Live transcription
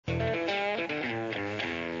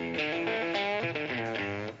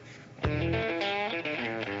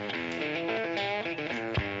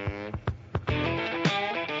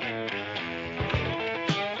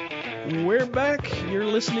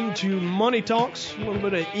listening to Money Talks, a little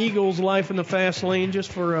bit of Eagles life in the fast lane,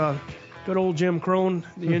 just for good old Jim Crone,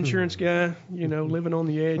 the insurance guy, living on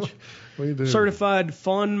the edge. We do. Certified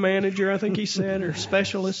fund manager, I think he said, or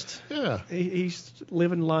specialist. Yeah. He's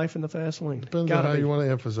living life in the fast lane. Depends on how you want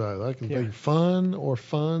to emphasize. I can be fun or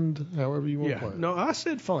fund, however you want to play it. No, I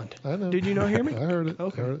said fund. I know. Did you not hear me? I heard it.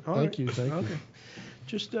 Okay. I heard it. Thank you. Okay.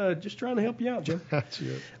 Just trying to help you out, Jim. That's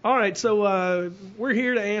it. All right, so we're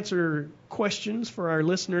here to answer questions for our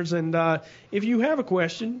listeners, and if you have a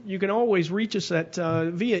question, you can always reach us at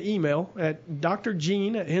via email at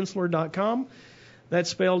drgene@hensler.com. That's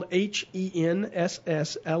spelled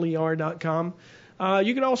HENSSLER.com.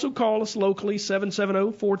 You can also call us locally,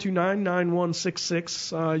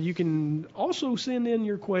 770-429-9166. You can also send in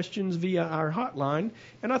your questions via our hotline,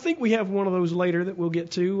 and I think we have one of those later that we'll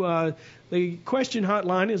get to. The question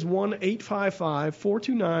hotline is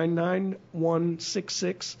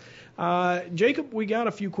 1-855-429-9166. Jacob, we got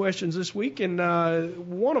a few questions this week, and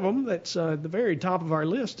one of them that's at the very top of our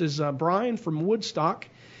list is Brian from Woodstock.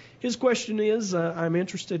 His question is, I'm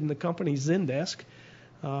interested in the company Zendesk.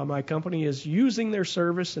 My company is using their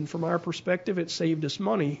service, and from our perspective, it saved us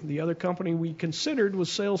money. The other company we considered was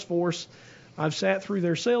Salesforce. I've sat through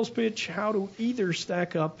their sales pitch. How do either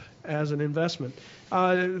stack up as an investment?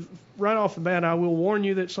 Right off the bat, I will warn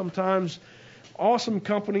you that sometimes awesome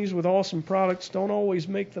companies with awesome products don't always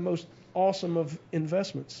make the most awesome of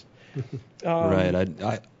investments. Right.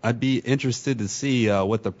 I'd be interested to see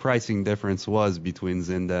what the pricing difference was between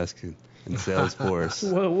Zendesk and Salesforce.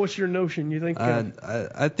 Well, what's your notion? You think?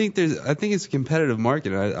 I think it's a competitive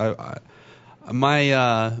market.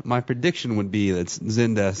 My prediction would be that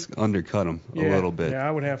Zendesk undercut them a little bit. Yeah,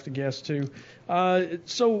 I would have to guess too.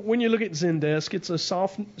 So when you look at Zendesk, it's a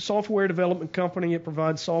software development company. It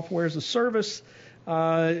provides software as a service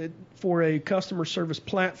for a customer service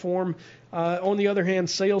platform. On the other hand,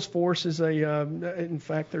 Salesforce is in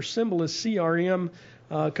fact, their symbol is CRM,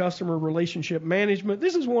 customer relationship management.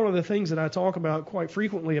 This is one of the things that I talk about quite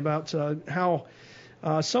frequently about how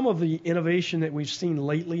some of the innovation that we've seen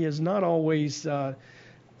lately is not always the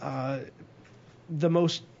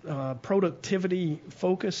most productivity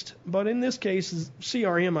focused, but in this case,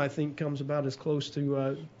 CRM I think comes about as close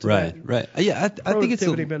to right. Yeah, I think it's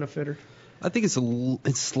productivity benefitter. I think it's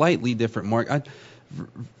slightly different market.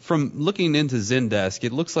 From looking into Zendesk,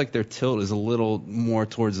 it looks like their tilt is a little more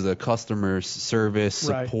towards the customer service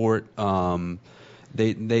support. Right.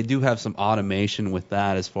 They do have some automation with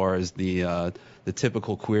that as far as the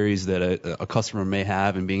typical queries that a customer may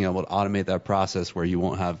have, and being able to automate that process where you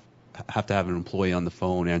won't have to have an employee on the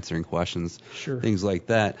phone answering questions, things like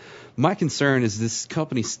that. My concern is this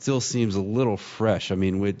company still seems a little fresh. I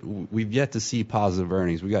mean, we've yet to see positive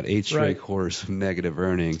earnings. We got 8 straight quarters of negative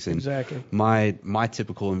earnings, and exactly. My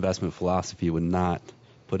typical investment philosophy would not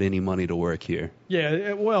put any money to work here.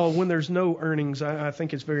 Yeah, well, when there's no earnings, I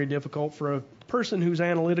think it's very difficult for a person who's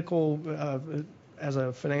analytical as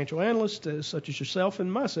a financial analyst, such as yourself and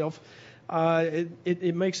myself.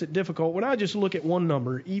 It makes it difficult. When I just look at one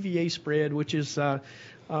number, EVA spread, which is their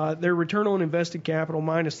return on invested capital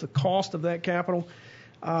minus the cost of that capital,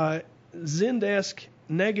 Zendesk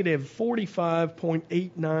negative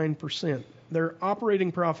 45.89%. Their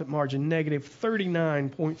operating profit margin negative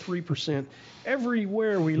 39.3%.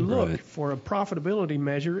 Everywhere we look for a profitability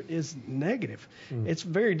measure is negative. It's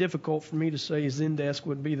very difficult for me to say Zendesk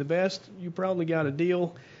would be the best. You probably got a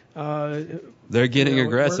deal. They're getting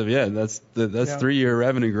aggressive. Yeah, that's 3-year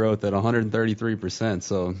revenue growth at 133%.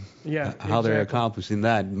 So how they're accomplishing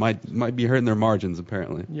that might be hurting their margins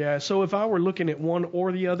apparently. Yeah. So if I were looking at one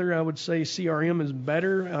or the other, I would say CRM is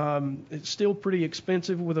better. It's still pretty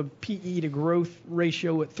expensive with a PE to growth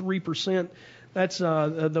ratio at 3%. That's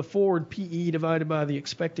the forward PE divided by the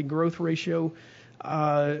expected growth ratio.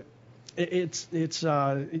 It's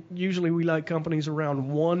usually we like companies around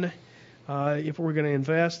 1. If we're going to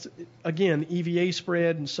invest. Again, EVA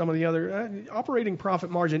spread and some of the other operating profit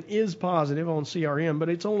margin is positive on CRM, but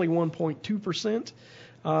it's only 1.2%.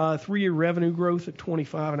 3-year revenue growth at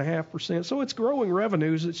 25.5%. So it's growing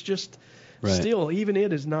revenues. It's just still, even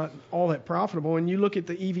it is not all that profitable. And you look at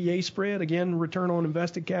the EVA spread, again, return on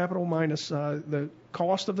invested capital minus the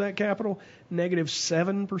cost of that capital, negative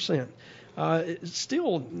 7%. It's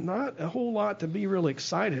still not a whole lot to be really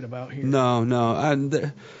excited about here. No.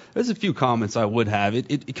 There's a few comments I would have.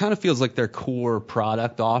 It kind of feels like their core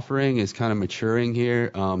product offering is kind of maturing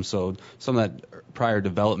here. So some of that prior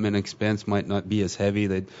development expense might not be as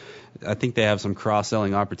heavy. I think they have some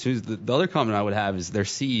cross-selling opportunities. The other comment I would have is their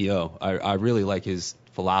CEO. I really like his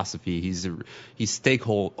philosophy. He's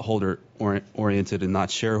stakeholder oriented and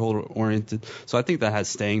not shareholder oriented. So I think that has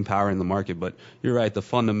staying power in the market. But you're right, the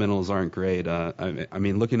fundamentals aren't great. I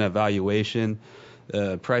mean, looking at valuation,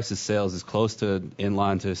 price to sales is close to in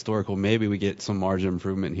line to historical. Maybe we get some margin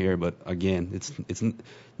improvement here, but again, it's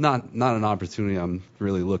not an opportunity I'm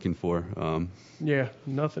really looking for. Yeah,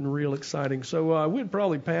 nothing real exciting. So we'd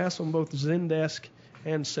probably pass on both Zendesk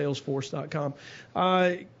and Salesforce.com.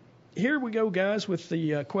 Here we go, guys, with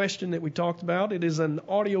the question that we talked about. It is an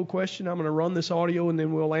audio question. I'm going to run this audio, and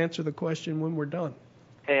then we'll answer the question when we're done.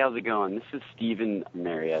 Hey, how's it going? This is Steven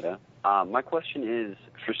Marietta. My question is,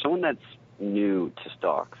 for someone that's new to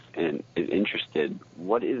stocks and is interested,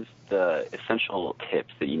 what is the essential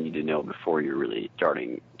tips that you need to know before you're really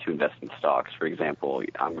starting to invest in stocks? For example,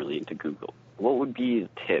 I'm really into Google. What would be the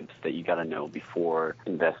tips that you got to know before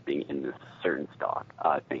investing in this certain stock?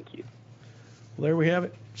 Thank you. Well, there we have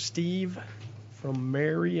it. Steve from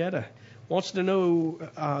Marietta wants to know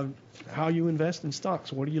how you invest in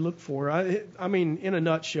stocks. What do you look for? I mean, in a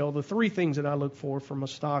nutshell, the three things that I look for from a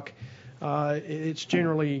stock, it's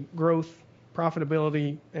generally growth,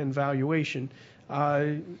 profitability, and valuation.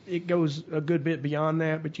 It goes a good bit beyond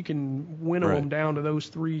that, but you can winnow them down to those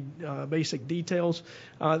three basic details.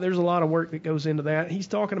 There's a lot of work that goes into that. He's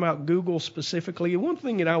talking about Google specifically. One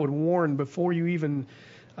thing that I would warn before you even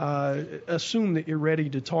assume that you're ready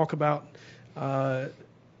to talk about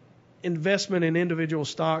investment in individual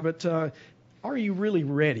stock, but are you really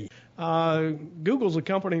ready? Google's a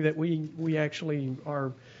company that we actually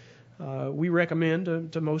are we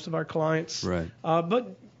recommend to most of our clients. Right.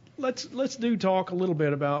 But let's talk a little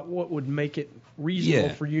bit about what would make it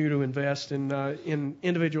reasonable for you to invest in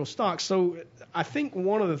individual stocks. So I think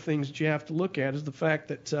one of the things that you have to look at is the fact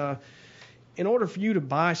that in order for you to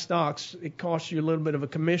buy stocks, it costs you a little bit of a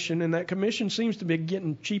commission, and that commission seems to be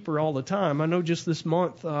getting cheaper all the time. I know just this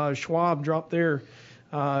month, Schwab dropped their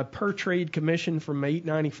per trade commission from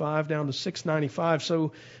 $8.95 down to $6.95.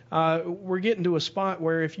 So we're getting to a spot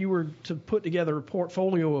where if you were to put together a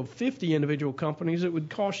portfolio of 50 individual companies, it would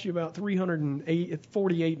cost you about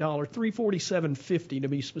 $347.50 to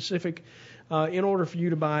be specific, in order for you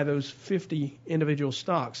to buy those 50 individual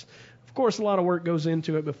stocks. Of course, a lot of work goes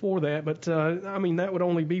into it before that, but I mean that would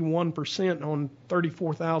only be 1% on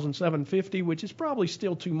 $34,750, which is probably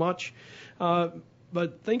still too much.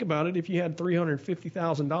 But think about it: if you had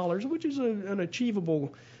 $350,000, which is an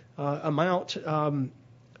achievable amount,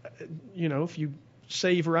 if you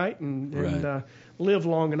save right and live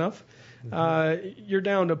long enough, you're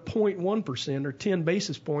down to 0.1% or 10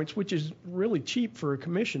 basis points, which is really cheap for a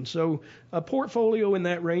commission. So a portfolio in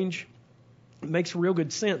that range makes real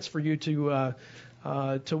good sense for you to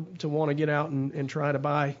want to get out and try to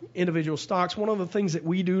buy individual stocks. One of the things that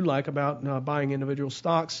we do like about buying individual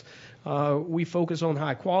stocks, we focus on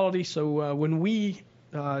high quality. So when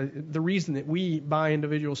the reason that we buy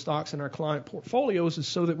individual stocks in our client portfolios is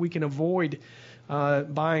so that we can avoid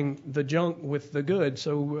buying the junk with the good.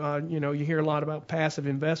 So you hear a lot about passive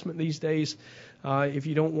investment these days. If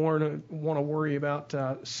you don't want to worry about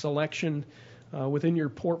selection within your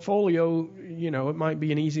portfolio, it might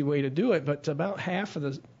be an easy way to do it, but about half of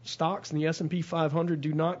the stocks in the S&P 500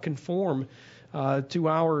 do not conform to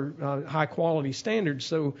our high quality standards.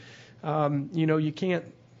 So, you can't.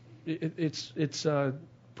 It's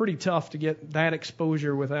pretty tough to get that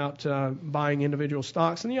exposure without buying individual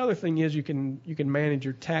stocks. And the other thing is you can manage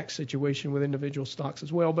your tax situation with individual stocks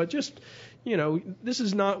as well. But just this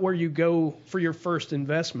is not where you go for your first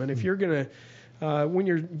investment. If you're gonna when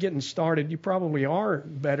you're getting started, you probably are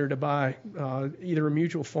better to buy either a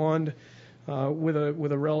mutual fund with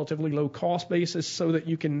a relatively low cost basis, so that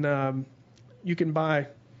you can buy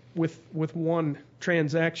with one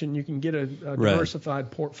transaction. You can get a diversified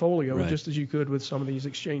portfolio, just as you could with some of these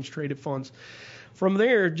exchange traded funds. From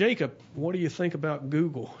there, Jacob, what do you think about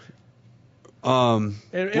Google?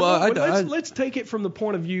 Let's take it from the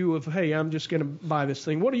point of view of, hey, I'm just going to buy this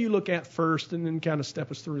thing. What do you look at first, and then kind of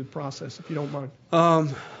step us through the process, if you don't mind?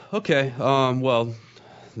 Okay. Well,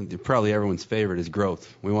 probably everyone's favorite is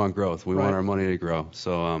growth. We want growth. We want our money to grow.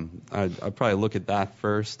 So I'd probably look at that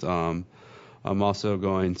first. I'm also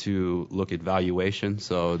going to look at valuation.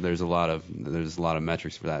 So there's a lot of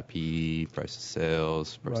metrics for that: PE, price of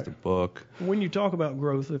sales, price to book. When you talk about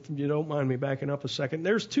growth, if you don't mind me backing up a second,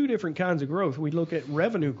 there's two different kinds of growth. We look at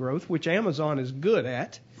revenue growth, which Amazon is good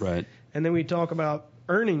at, right? And then we talk about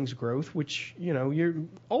earnings growth, which you're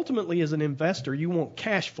ultimately, as an investor, you want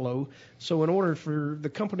cash flow. So in order for the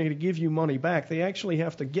company to give you money back, they actually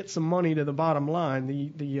have to get some money to the bottom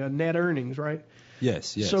line, the net earnings, right?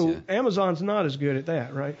 Yes. So yeah. Amazon's not as good at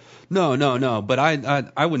that, right? No. But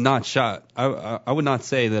I would not I would not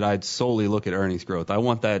say that I'd solely look at earnings growth. I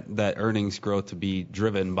want that earnings growth to be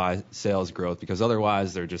driven by sales growth, because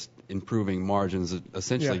otherwise they're just improving margins,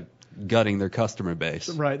 essentially gutting their customer base.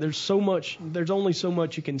 Right. There's only so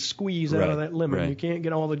much you can squeeze out of that lemon. Right. You can't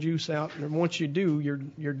get all the juice out, and once you do,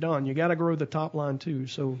 you're done. You got to grow the top line too.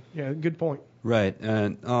 So yeah, good point. Right,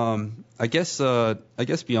 and I guess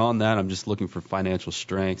beyond that, I'm just looking for financial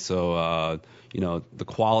strength. So the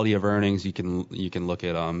quality of earnings, you can look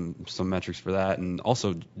at some metrics for that, and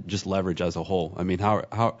also just leverage as a whole. I mean,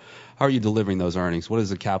 how are you delivering those earnings? What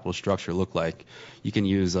does the capital structure look like? You can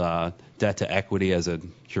use debt to equity as a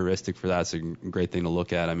heuristic for that. It's a great thing to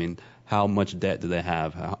look at. I mean, how much debt do they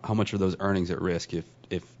have? How much are those earnings at risk if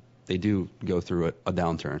they do go through a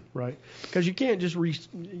downturn? Right, because you can't just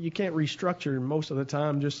you can't restructure most of the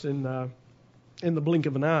time just in the blink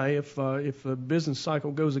of an eye. If a business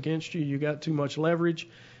cycle goes against you, you got too much leverage.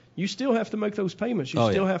 You still have to make those payments.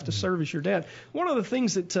 You still have to service your debt. One of the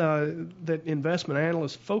things that investment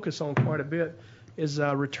analysts focus on quite a bit is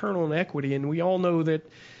return on equity, and we all know that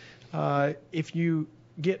if you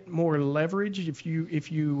get more leverage, if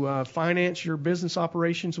you finance your business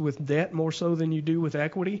operations with debt more so than you do with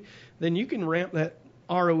equity, then you can ramp that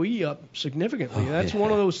ROE up significantly. That's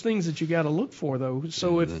one of those things that you got to look for, though.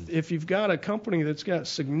 So if you've got a company that's got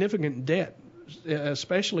significant debt,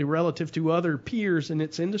 especially relative to other peers in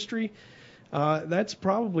its industry, that's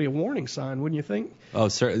probably a warning sign, wouldn't you think? Oh,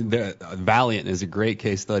 certainly. Valiant is a great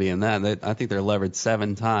case study in that. I think they're levered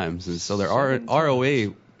 7 times, and so their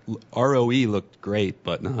ROE looked great,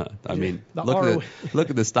 but I mean, look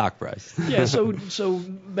at the stock price. Yeah, so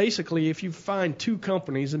basically, if you find 2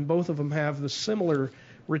 companies and both of them have the similar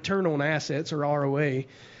return on assets or ROA,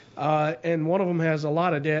 and one of them has a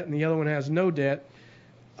lot of debt and the other one has no debt,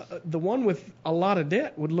 the one with a lot of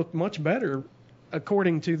debt would look much better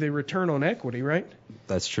according to the return on equity, right?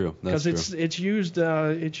 That's true. Because it's used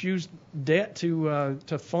debt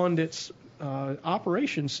to fund its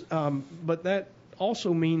operations, but that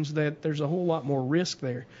also means that there's a whole lot more risk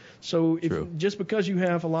there. So just because you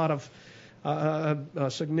have a lot of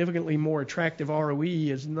a significantly more attractive ROE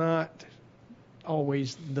is not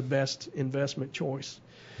always the best investment choice.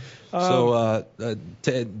 So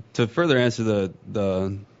to further answer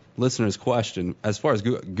the listener's question, as far as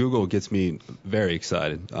Google gets me very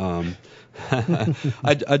excited.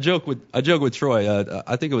 I joke with Troy.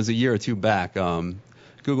 I think it was a year or 2 back.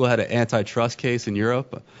 Google had an antitrust case in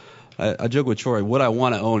Europe. I joke with Troy, what I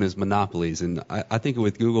want to own is monopolies, and I think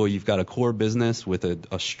with Google you've got a core business with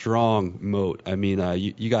a strong moat. I mean,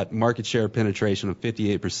 you got market share penetration of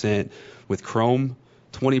 58% with Chrome,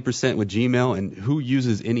 20% with Gmail, and who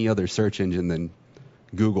uses any other search engine than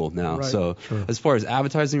Google now? Right. So as far as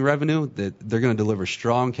advertising revenue, they're going to deliver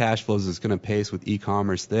strong cash flows that's going to pace with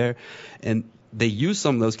e-commerce there, and they use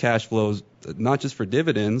some of those cash flows not just for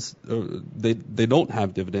dividends. They don't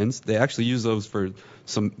have dividends. They actually use those for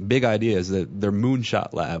some big ideas. Their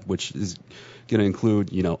Moonshot Lab, which is going to include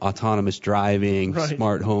autonomous driving,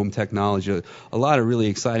 smart home technology, a lot of really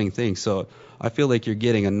exciting things. So I feel like you're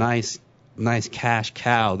getting a nice cash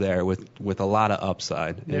cow there with a lot of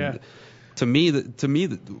upside. Yeah. And to me,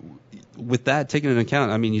 with that taken into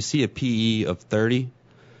account, I mean, you see a PE of 30.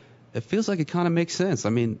 It feels like it kind of makes sense.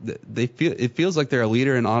 I mean, it feels like they're a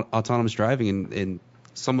leader in autonomous driving, and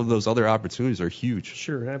some of those other opportunities are huge.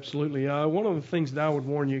 Sure, absolutely. One of the things that I would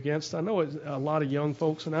warn you against, I know a lot of young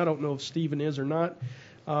folks, and I don't know if Stephen is or not,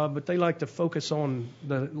 but they like to focus on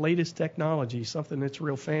the latest technology, something that's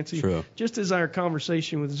real fancy. True. Just as our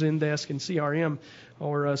conversation with Zendesk and CRM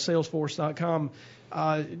or Salesforce.com,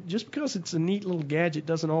 just because it's a neat little gadget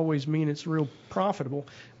doesn't always mean it's real profitable.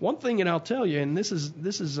 One thing that I'll tell you, and this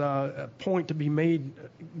is a point to be made,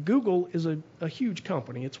 Google is a huge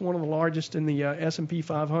company. It's one of the largest in the S&P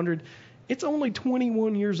 500. It's only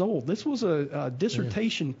 21 years old. This was a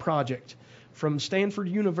dissertation project from Stanford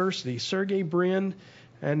University. Sergey Brin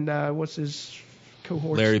and what's his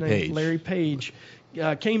cohort's name? Larry Page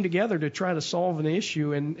came together to try to solve an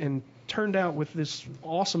issue and turned out with this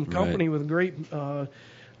awesome company with great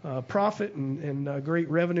profit and great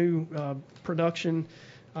revenue production.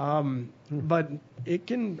 But it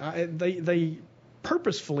can they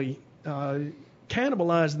purposefully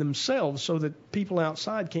cannibalize themselves so that people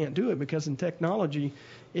outside can't do it, because in technology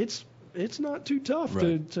it's not too tough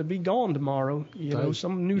to be gone tomorrow.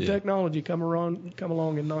 Some new technology come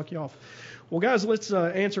along and knock you off. Well, guys, let's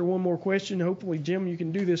answer one more question. Hopefully, Jim, you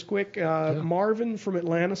can do this quick. Marvin from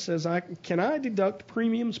Atlanta says, can I deduct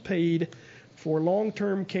premiums paid for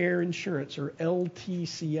long-term care insurance, or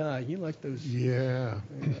LTCI. You like those? Yeah.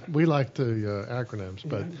 We like the acronyms,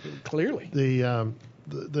 but Clearly.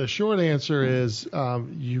 The short answer is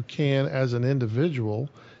you can, as an individual,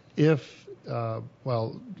 if let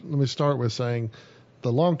me start with saying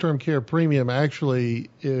the long-term care premium actually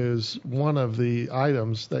is one of the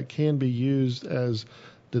items that can be used as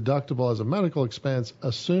deductible as a medical expense,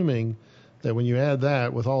 assuming that when you add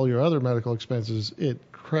that with all your other medical expenses, it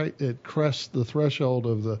crests the threshold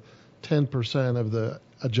of the 10% of the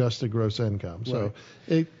adjusted gross income. Right.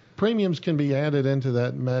 So premiums can be added into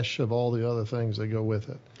that mesh of all the other things that go with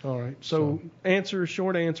it. All right. So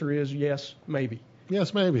short answer is yes, maybe.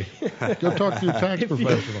 Yes, maybe. Go talk to your tax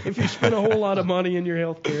professional. If you spend a whole lot of money in your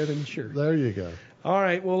health care, then sure. There you go. All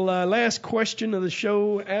right. Well, last question of the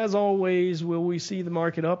show. As always, will we see the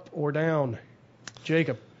market up or down?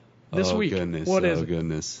 Jacob, this week, what is it?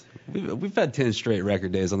 Goodness. We've had 10 straight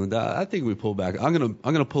record days on the dot. I think we pull back. I'm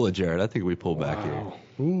gonna pull a Jared. I think we pull back here.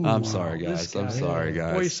 Ooh. I'm sorry, guys. I'm sorry,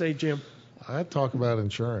 guys. What do you say, Jim? I talk about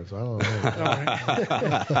insurance. I don't know. All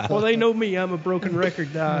right. Well, they know me. I'm a broken record.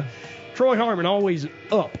 Troy Harmon, always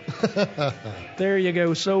up. There you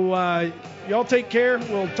go. So y'all take care.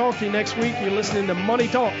 We'll talk to you next week. You're listening to Money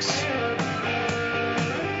Talks.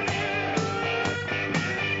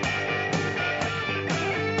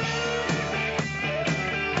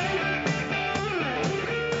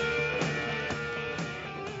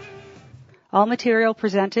 All material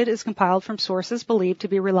presented is compiled from sources believed to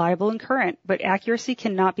be reliable and current, but accuracy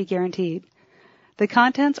cannot be guaranteed. The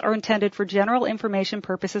contents are intended for general information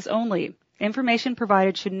purposes only. Information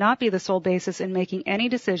provided should not be the sole basis in making any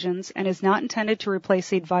decisions and is not intended to replace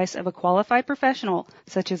the advice of a qualified professional,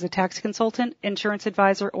 such as a tax consultant, insurance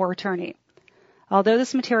advisor, or attorney. Although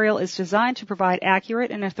this material is designed to provide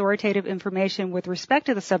accurate and authoritative information with respect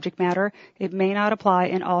to the subject matter, it may not apply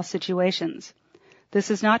in all situations.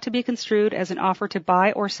 This is not to be construed as an offer to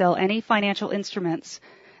buy or sell any financial instruments.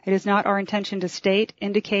 It is not our intention to state,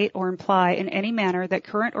 indicate, or imply in any manner that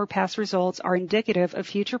current or past results are indicative of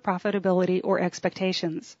future profitability or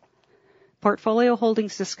expectations. Portfolio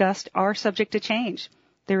holdings discussed are subject to change.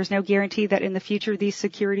 There is no guarantee that in the future these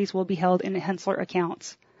securities will be held in Henssler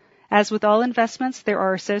accounts. As with all investments, there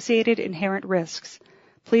are associated inherent risks.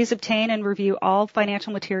 Please obtain and review all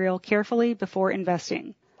financial material carefully before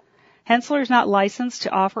investing. Henssler is not licensed to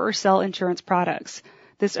offer or sell insurance products.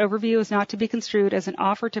 This overview is not to be construed as an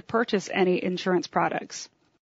offer to purchase any insurance products.